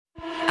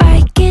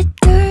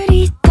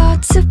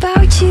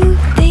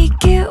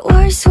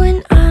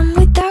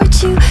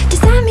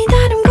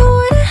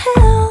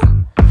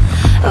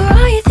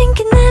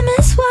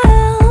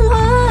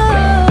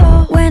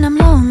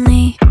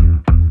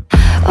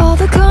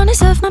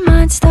corners of my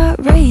mind start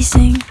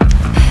racing,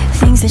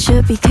 things that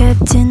should be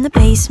kept in the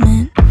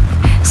basement.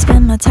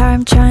 Spend my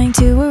time trying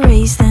to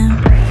erase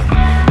them,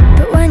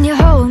 but when you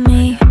hold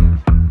me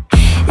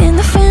in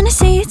the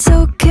fantasy, it's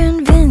so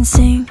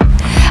convincing.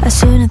 I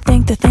shouldn't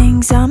think the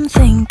things I'm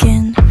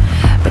thinking,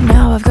 but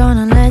now I've gone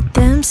and let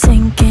them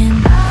sink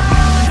in.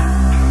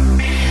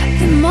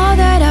 The more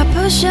that I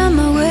push them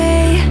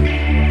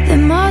away, the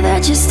more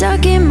that you're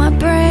stuck in my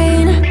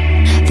brain,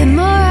 the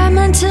more I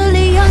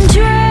mentally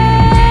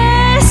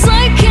undress,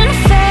 like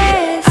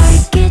confess.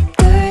 I get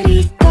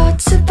dirty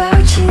thoughts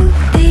about you,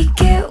 they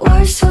get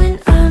worse when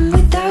I'm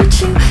without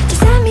you. Does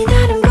that mean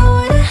that I'm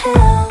going to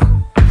hell,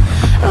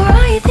 or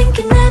are you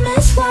thinking them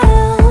as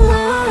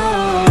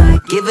well?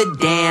 Give a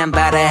damn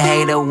about a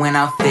hater when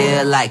I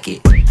feel like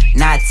it.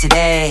 Not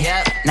today,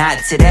 not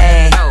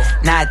today,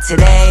 not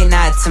today,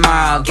 not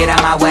tomorrow. Get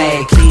out my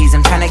way, please,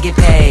 I'm tryna get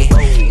paid.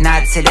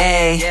 Not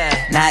today,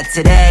 not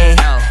today,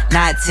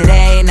 not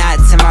today, not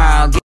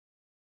tomorrow.